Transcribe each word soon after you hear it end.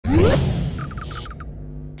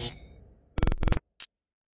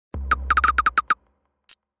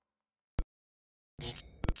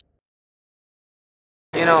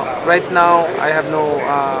you know, right now I have no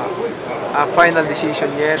a final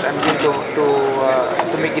decision yet. I'm going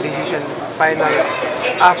to make a decision final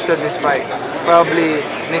after this fight, probably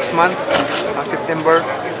next month, September.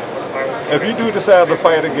 If you do decide to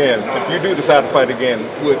fight again,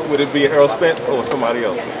 would it be Errol Spence or somebody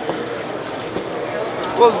else?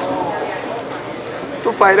 Well,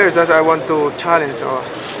 two fighters that I want to challenge, or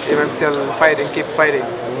if I'm still fighting, keep fighting.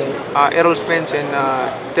 Errol Spence and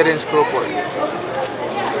Terence Crawford.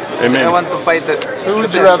 Amen. I want to fight that. Who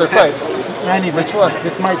would you rather fight? Manny,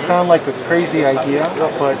 this might sound like a crazy idea,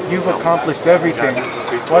 but you've accomplished everything.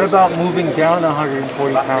 What about moving down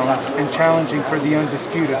 140 pounds and challenging for the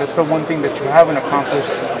undisputed? That's the one thing that you haven't accomplished.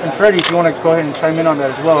 And Freddie, if you want to go ahead and chime in on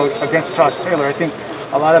that as well, against Josh Taylor, I think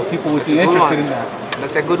a lot of people would be interested in that.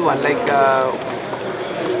 That's a good one. Like,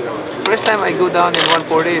 first time I go down in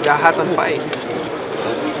 140, the hat on fight.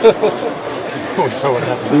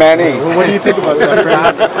 Manny, what do you think about that?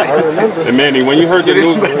 I remember. And Manny, when you heard the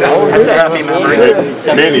news, that's a happy memory.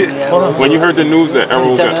 Manny, when you heard the news that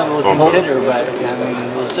Errol got, we'll consider, but I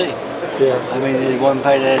mean, we'll see. Yeah. I mean, it's one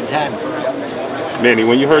fight at a time. Manny,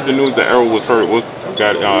 when you heard the news that Errol was hurt,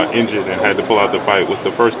 got injured and had to pull out the fight, what's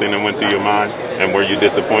the first thing that went through your mind, and were you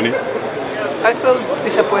disappointed? I felt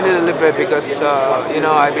disappointed a little bit because you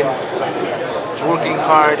know, I've been working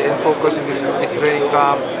hard and focused in this training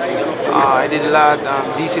camp. I did a lot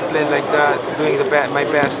discipline like that, doing my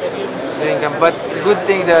best training camp. But good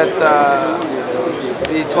thing that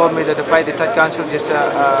they told me that the fight is not cancelled, just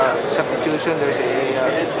a substitution. There's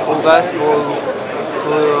a Ugas who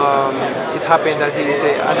it happened that he's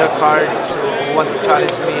a undercard, so he want to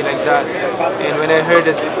challenge me like that. And when I heard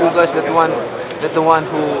that Ugas, that the one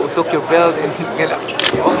who took your belt, and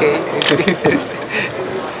okay, it's interesting.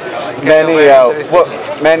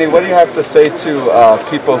 Manny, what do you have to say to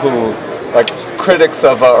people who, like critics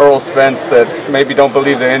of Errol Spence, that maybe don't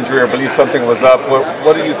believe the injury or believe something was up?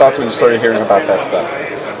 What are your thoughts when you started hearing about that stuff?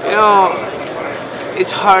 You know,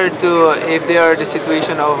 it's hard to, if they are the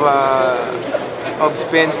situation of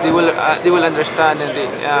Spence, they will understand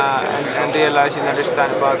and realize and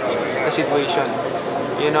understand about the situation.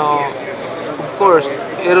 You know, of course,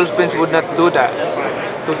 Errol Spence would not do that,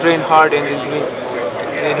 to train hard and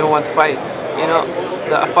who want to fight. You know,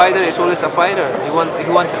 a fighter is always a fighter. He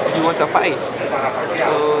wants a fight.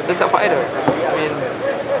 So that's a fighter. I mean,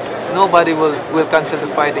 nobody will cancel the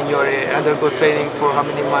fight, and you're undergo training for how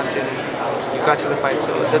many months and you cancel the fight.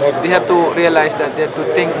 So they have to realize that they have to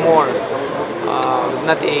think more,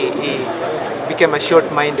 not become a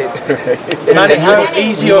short-minded.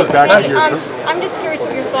 I'm just curious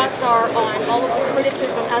what your thoughts are on all of the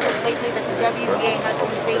criticism as of lately that the WBA has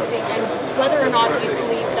been facing, and whether or not you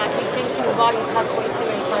believe that the sanctioning bodies have way too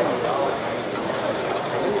many titles.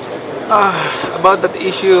 About that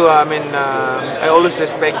issue, I mean, I always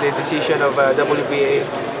respect the decision of WBA,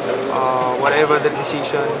 whatever the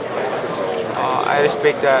decision. I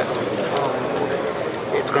respect that.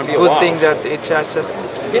 It's going to be good thing that it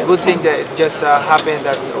just happened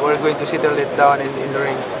that we're going to settle it down in the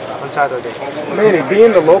ring on Saturday. Manny,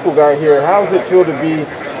 being the local guy here, how does it feel to be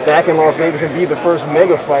back in Las Vegas and be the first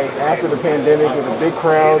mega fight after the pandemic with a big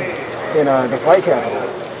crowd in the fight capital?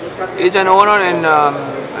 It's an honor, and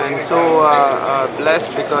I'm so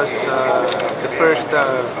blessed because the first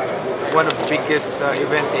one of the biggest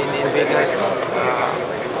event in Vegas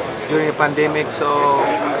during the pandemic. So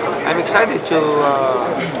I'm excited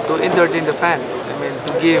to entertain the fans. I mean,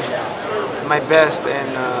 to give my best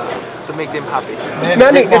and to make them happy.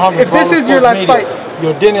 Manny, if this is your last fight,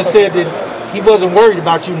 Yordenis said that he wasn't worried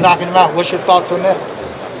about you knocking him out. What's your thoughts on that?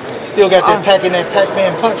 Still got that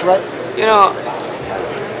Pac-Man punch, right? You know,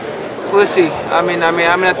 we'll see. I mean,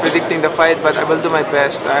 I'm not predicting the fight, but I will do my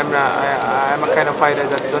best. I'm a kind of fighter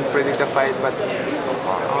that don't predict the fight, but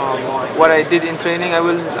what I did in training, I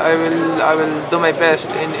will do my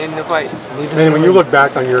best in the fight. And when you look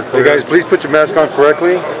back on your career, hey guys, please put your mask on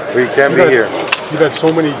correctly. We can't be here. You've had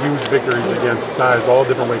so many huge victories against guys, all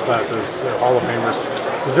different weight classes, Hall of Famers.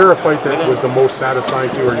 Is there a fight that was the most satisfying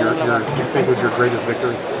to you, or you think was your greatest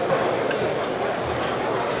victory?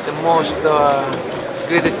 The most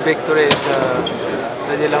greatest victory is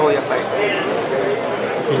the De La Hoya fight.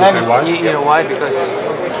 Can you say why? You know why? Because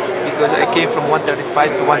I came from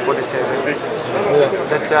 135 to 147.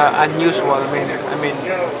 That's unusual. I mean,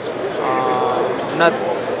 not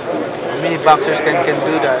many boxers can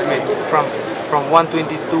do that. I mean, from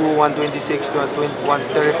 122, 126 to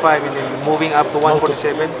 135, and then moving up to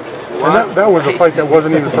 147. And that was a fight that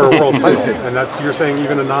wasn't even for a world title, and that's, you're saying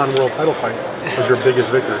even a non-world title fight was your biggest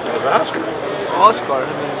victory. Oscar. I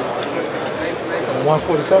mean,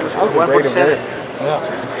 147. 147.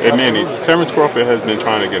 Hey Manny, Terrence Crawford has been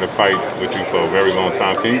trying to get a fight with you for a very long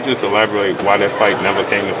time. Can you just elaborate why that fight never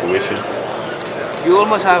came to fruition? You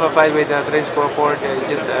almost have a fight with Terrence Crawford.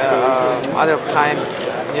 Just other times,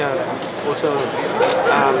 also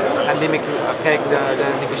pandemic affect the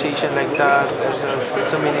negotiation like that. There's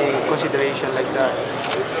so many consideration like that.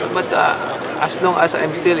 So, but as long as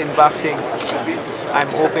I'm still in boxing,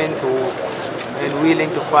 I'm open to and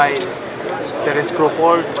willing to fight Terrence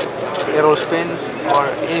Crawford, Spence, or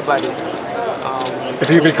anybody. If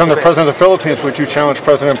you become the president of the Philippines, would you challenge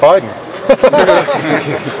President Biden?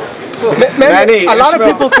 Manny, a lot of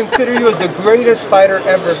people consider you as the greatest fighter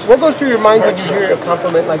ever. What goes through your mind when you hear a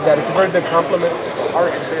compliment like that? It's a very big compliment.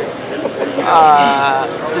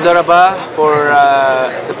 Tudaraba for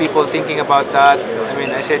the people thinking about that. I mean,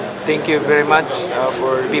 I said thank you very much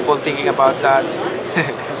for people thinking about that.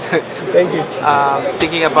 Thank you.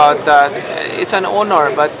 Thinking about that, it's an honor,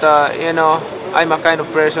 but I'm a kind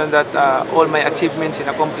of person that all my achievements and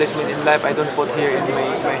accomplishment in life I don't put here in my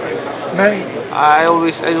head. I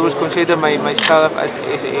always consider myself as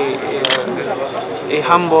a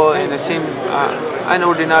humble and the same an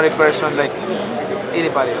ordinary person like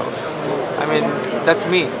anybody else. I mean, that's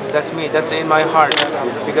me. That's in my heart.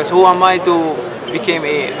 Because who am I to become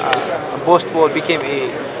a boastful? Became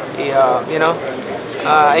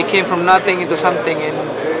I came from nothing into something, and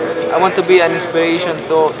I want to be an inspiration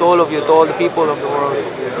to all of you, to all the people of the world,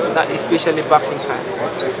 not especially boxing fans.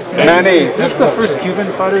 Manny, is this the first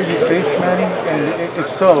Cuban fighter you faced, Manny? And if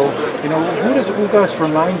so, who does Ugas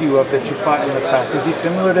remind you of that you fought in the past? Is he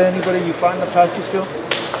similar to anybody you fought in the past, you feel?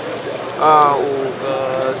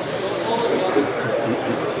 Ugas.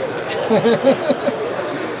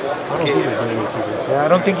 Yeah, I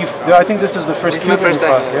don't think I think this is the first. This is my first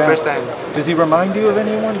time. Yeah. First time. Does he remind you of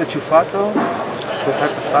anyone that you fought though? The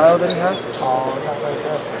type of style that he has? Oh, not like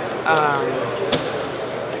that.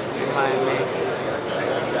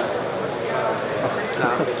 No.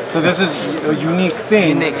 So this is a unique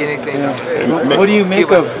thing. Unique thing. Yeah. What do you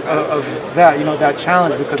make of that? That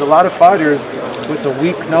challenge, because a lot of fighters with a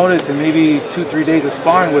week notice and maybe 2-3 days of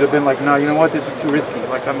sparring would have been like, no, you know what, this is too risky.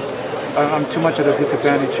 Like I'm too much at a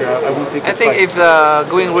disadvantage here. I won't take this I think fight. if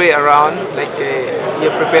going way around, like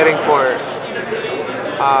you're preparing for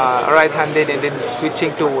right-handed and then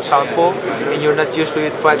switching to southpaw, and you're not used to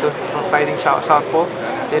it fighting southpaw,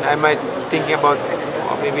 then I might thinking about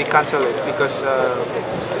maybe cancel it because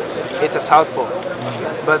it's a southpaw.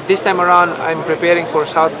 But this time around, I'm preparing for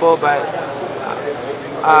southpaw, but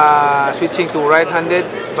switching to right-handed.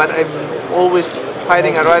 But I'm always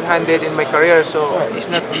fighting a right-handed in my career, so it's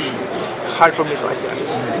not hard for me to adjust.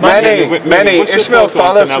 Manny, Ishmael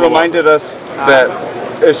Salas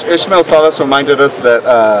reminded us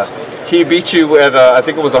that he beat you at I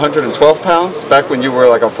think it was 112 pounds back when you were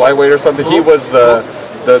like a flyweight or something. He was the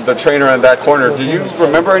trainer in that corner. Do you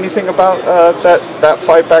remember anything about that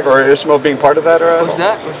fight back, or Ishmael being part of that? Or Who's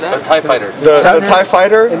that? The Thai fighter. The Thai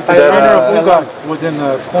fighter. The trainer of Ugas was in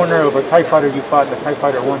the corner of a Thai fighter you fought. The Thai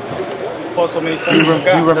fighter won. So many times. Do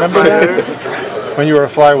you remember that? When you were a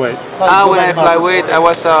flyweight. When I flyweight, I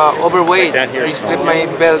was overweight. He stripped my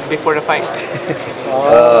belt before the fight.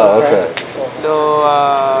 Oh, okay. So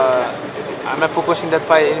I'm not focusing that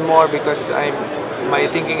fight anymore because my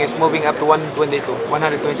thinking is moving up to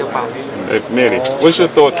 122 pounds. Manny, what's your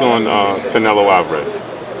thoughts on Canelo Alvarez?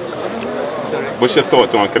 Sorry? What's your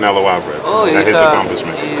thoughts on Canelo Alvarez and his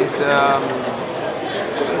accomplishments? He's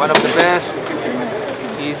one of the best.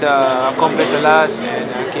 He's accomplished a lot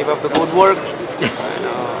and keep up the good work.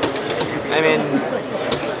 And,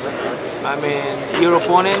 I mean, your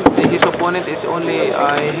opponent, his opponent is only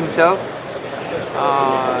himself.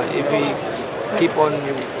 If we keep on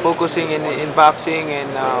focusing in boxing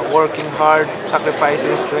and working hard,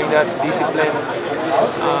 sacrifices, doing that, discipline,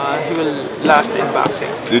 he will last in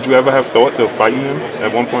boxing. Did you ever have thoughts of fighting him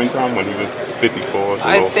at one point in time when he was 54?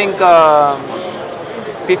 I think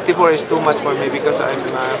 54 is too much for me because I'm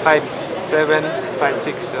 5'7",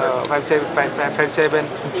 5'6", 5'7".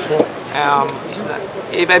 It's not,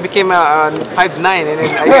 if I became 5'9", and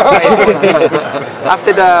then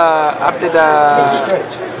after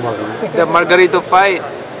the Margarito fight,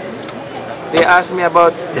 they asked me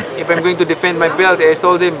about if I'm going to defend my belt. I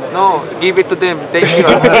told them, no, give it to them. Thank you.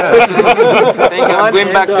 Thank you. I'm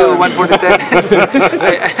going back to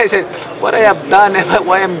 147. I said, what I have done and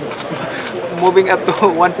why I'm moving up to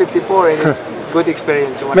 154, and it's good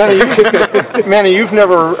experience. Manny, you've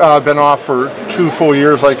never been off for 2 full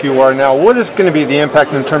years like you are now. What is going to be the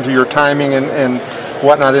impact in terms of your timing and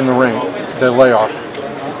whatnot in the ring, the layoff?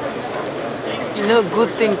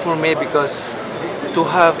 Good thing for me because to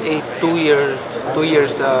have a 2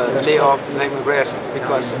 years layoff, like rest,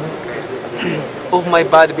 because of my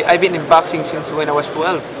body. I've been in boxing since when I was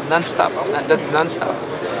 12, non-stop. That's non-stop.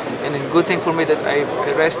 And then good thing for me that I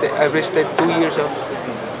rested. I rested 2 years of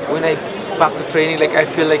when I back to training. Like I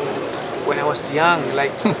feel like when I was young,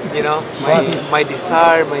 like my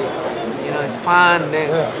desire, it's fun.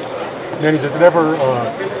 Manny, does it ever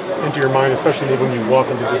enter your mind, especially when you walk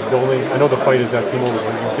into this building? I know the fight is at T-Mobile,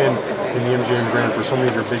 but you've been in the MGM Grand for so many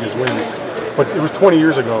of your biggest wins. But it was 20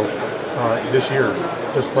 years ago this year,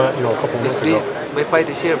 just a couple months ago. My fight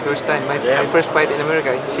this year, first time. My first fight in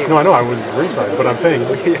America is here. No, I know, I was ringside, but I'm saying,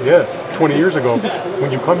 20 years ago,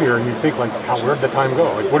 when you come here and you think, like, where'd the time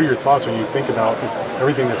go? Like, what are your thoughts when you think about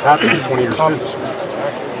everything that's happened in 20 years since?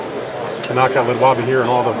 The knockout led Wabi here and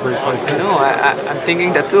all the great fights since. No, I'm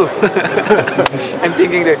thinking that too. I'm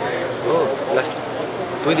thinking that, last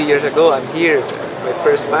 20 years ago, I'm here, my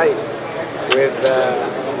first fight with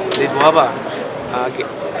Lid Waba,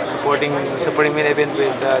 supporting main event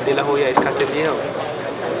with De La Hoya is Castellino,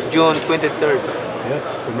 June 23rd.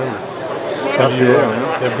 Yeah, remember. Have you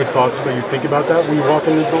have good thoughts that you think about that when you walk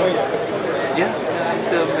in this building? Yeah,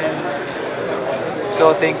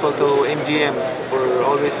 so thankful to MGM for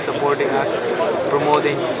always supporting us,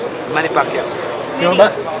 promoting Manny Pacquiao.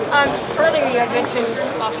 Earlier you had mentioned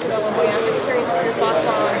Oscar De La Hoya. I'm just curious what your thoughts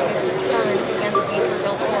are on his return against Vitor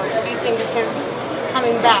Belfort. What do you think of him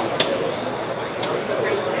coming back?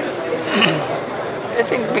 I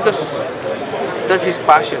think because that's his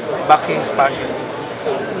passion. Boxing is passion.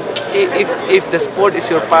 If the sport is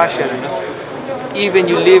your passion, even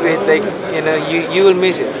you leave it, like you will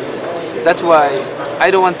miss it. That's why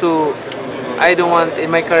I don't want in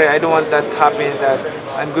my career. I don't want that happen that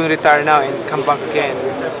I'm going to retire now and come back again.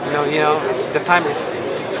 It's the time is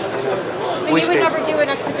So wasted. you would never do an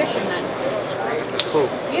exhibition then? Who?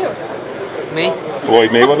 You. Me? Floyd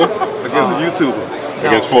Mayweather? Against a YouTuber. No.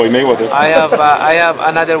 Against Floyd Mayweather. I have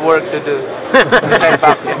another work to do besides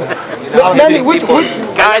boxing. Manny,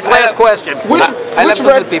 guys, last question. I love to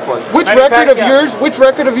tell people. Which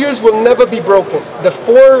record of yours will never be broken? The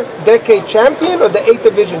 4-decade champion or the 8th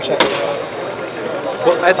division champion?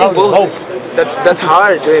 Well, I think both. That's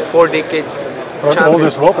hard. 4 decades. Or the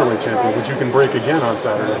oldest welterweight champion, which you can break again on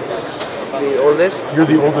Saturday. The oldest? You're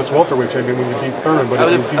the oldest welterweight champion when you beat Thurman, but I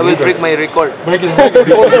will break my record. Break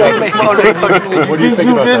my own record. What do you think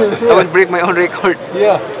about that? I will break my own record.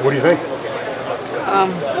 Yeah. What do you think?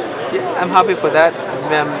 Yeah, I'm happy for that.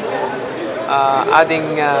 I'm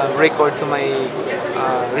adding record to my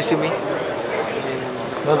resume.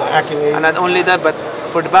 And not only that, but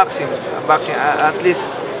for the boxing, at least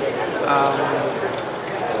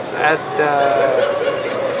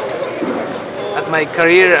at my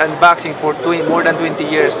career in boxing for more than 20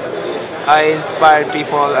 years, I inspire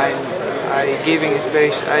people. I giving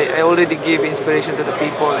inspiration. I already give inspiration to the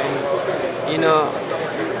people, and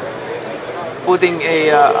putting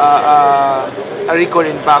a record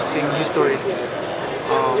in boxing history.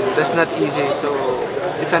 That's not easy. So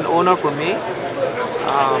it's an honor for me.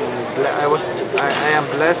 I am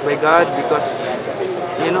blessed by God because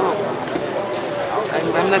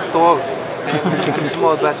I'm not tall. I'm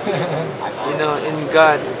small, but in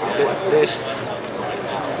God, there's.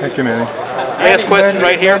 Thank you, Manny. Last question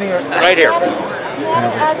right here. Right here.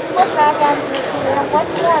 As you look back at your career,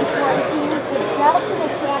 what's more important to you, to gel to the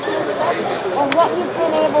championship, or what you've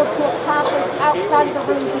been able to accomplish outside of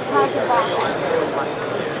the ring because of boxing?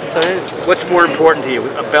 Sorry? What's more important to you,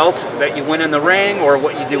 a belt that you win in the ring, or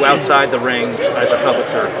what you do outside the ring as a public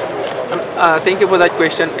servant? Thank you for that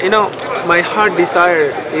question. My heart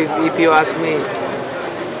desire, if you ask me,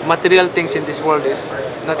 material things in this world is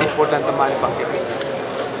not important to Manny Pacquiao.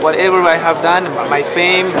 Whatever I have done, my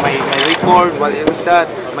fame, my record, whatever is that,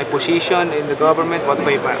 my position in the government, what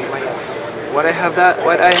I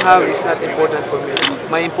have is not important for me.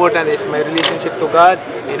 My important is my relationship to God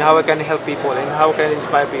and how I can help people and how I can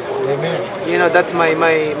inspire people. Amen. That's my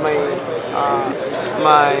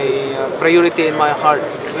priority in my heart.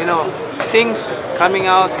 Things coming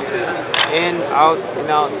out and out and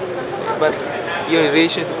out, but your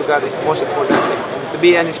relationship to God is most important. To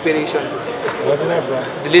be an inspiration.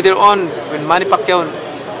 Later on, when Manny Pacquiao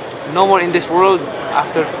no more in this world,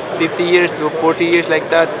 after 50 years to 40 years like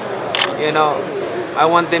that, I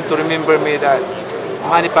want them to remember me that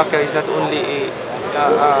Manny Pacquiao is not only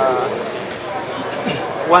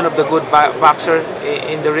one of the good boxer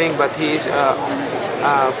in the ring, but he is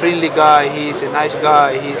a friendly guy, he's a nice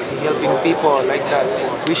guy, he's helping people like that.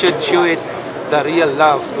 We should show it the real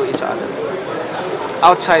love to each other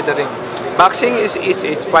outside the ring. Boxing is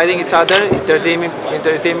fighting each other,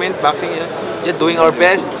 entertainment. Boxing, you're doing our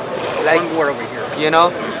best. Like you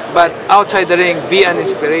know. But outside the ring, be an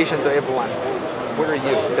inspiration to everyone. Where are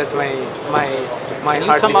you? That's my Can you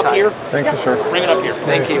heart come desire. up here? Thank you, sir. Bring it up here.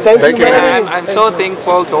 Thank you. Thank you, And man. I'm so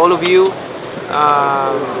thankful to all of you.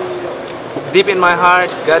 Deep in my heart,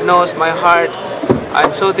 God knows my heart.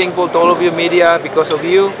 I'm so thankful to all of you media. Because of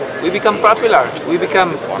you, we become popular. We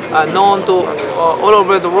become known to all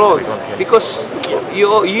over the world because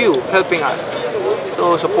you helping us.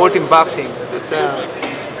 So supporting boxing. It's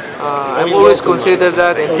I've always considered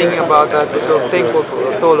that and thinking about that. So thankful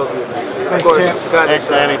to all of you. Of course, God is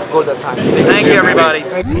all the time. Thank you,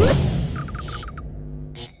 everybody.